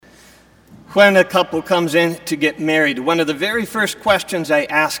When a couple comes in to get married, one of the very first questions I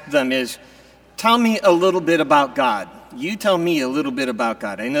ask them is, tell me a little bit about God. You tell me a little bit about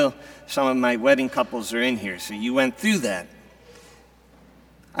God. I know some of my wedding couples are in here, so you went through that.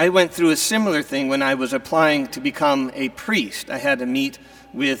 I went through a similar thing when I was applying to become a priest. I had to meet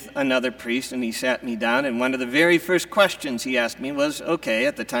with another priest, and he sat me down, and one of the very first questions he asked me was, okay,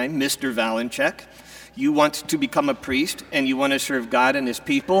 at the time, Mr. Valencheck, you want to become a priest, and you want to serve God and his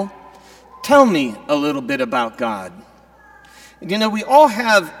people? Tell me a little bit about God. You know, we all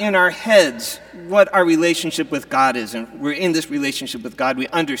have in our heads what our relationship with God is, and we're in this relationship with God, we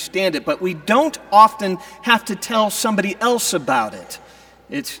understand it, but we don't often have to tell somebody else about it.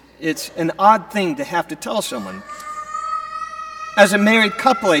 It's an odd thing to have to tell someone. As a married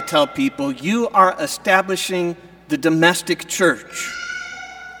couple, I tell people, you are establishing the domestic church.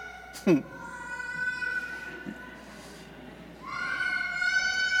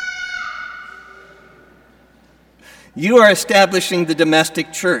 You are establishing the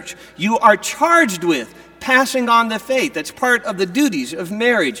domestic church. You are charged with passing on the faith. That's part of the duties of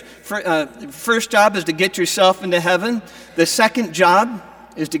marriage. First job is to get yourself into heaven. The second job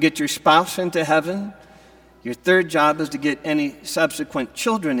is to get your spouse into heaven. Your third job is to get any subsequent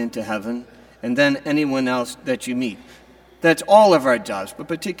children into heaven, and then anyone else that you meet. That's all of our jobs, but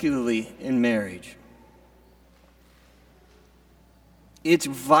particularly in marriage. It's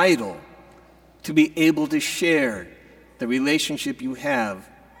vital to be able to share the relationship you have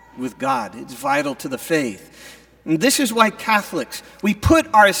with God. It's vital to the faith. And this is why Catholics, we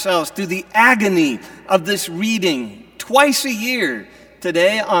put ourselves through the agony of this reading twice a year,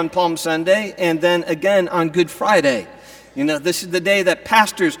 today on Palm Sunday and then again on Good Friday. You know, this is the day that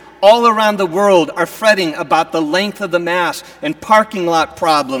pastors all around the world are fretting about the length of the Mass and parking lot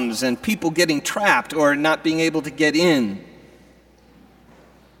problems and people getting trapped or not being able to get in.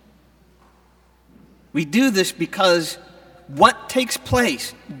 We do this because what takes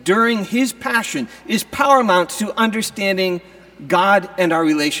place during his passion is paramount to understanding God and our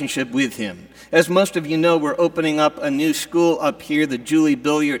relationship with him. As most of you know, we're opening up a new school up here, the Julie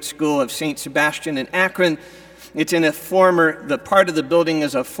Billiard School of St. Sebastian in Akron. It's in the part of the building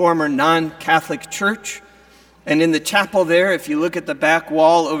is a former non-Catholic church. And in the chapel there, if you look at the back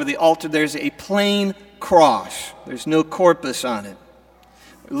wall over the altar, there's a plain cross. There's no corpus on it.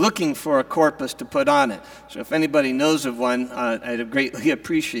 We're looking for a corpus to put on it. So if anybody knows of one, I'd greatly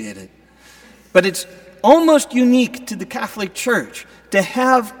appreciate it. But it's almost unique to the Catholic Church to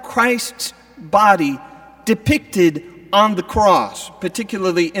have Christ's body depicted on the cross,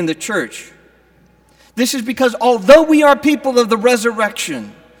 particularly in the church. This is because although we are people of the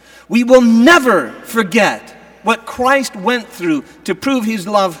resurrection, we will never forget what Christ went through to prove his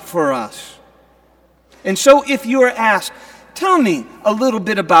love for us. And so if you are asked, tell me a little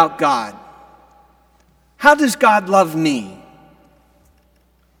bit about God. How does God love me?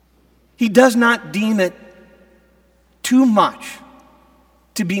 He does not deem it too much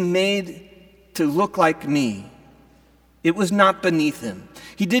to be made to look like me. It was not beneath him.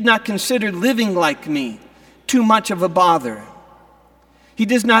 He did not consider living like me too much of a bother. He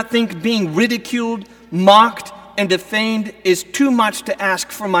does not think being ridiculed, mocked, and defamed is too much to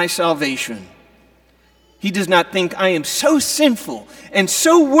ask for my salvation. He does not think I am so sinful and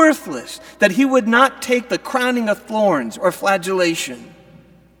so worthless that he would not take the crowning of thorns or flagellation.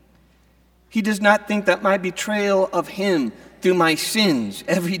 He does not think that my betrayal of him through my sins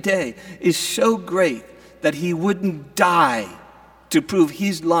every day is so great that he wouldn't die to prove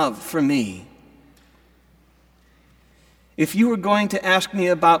his love for me. If you were going to ask me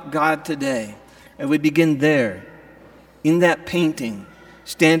about God today, I would begin there, in that painting,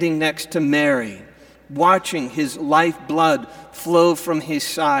 standing next to Mary, watching his lifeblood flow from his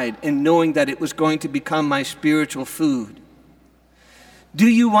side and knowing that it was going to become my spiritual food. Do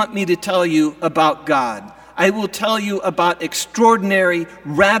you want me to tell you about God? I will tell you about extraordinary,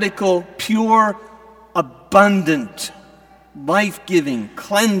 radical, pure, abundant, life-giving,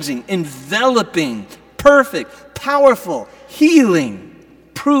 cleansing, enveloping, perfect, powerful, healing,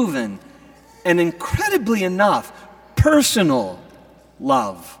 proven, and incredibly enough, personal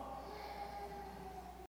love.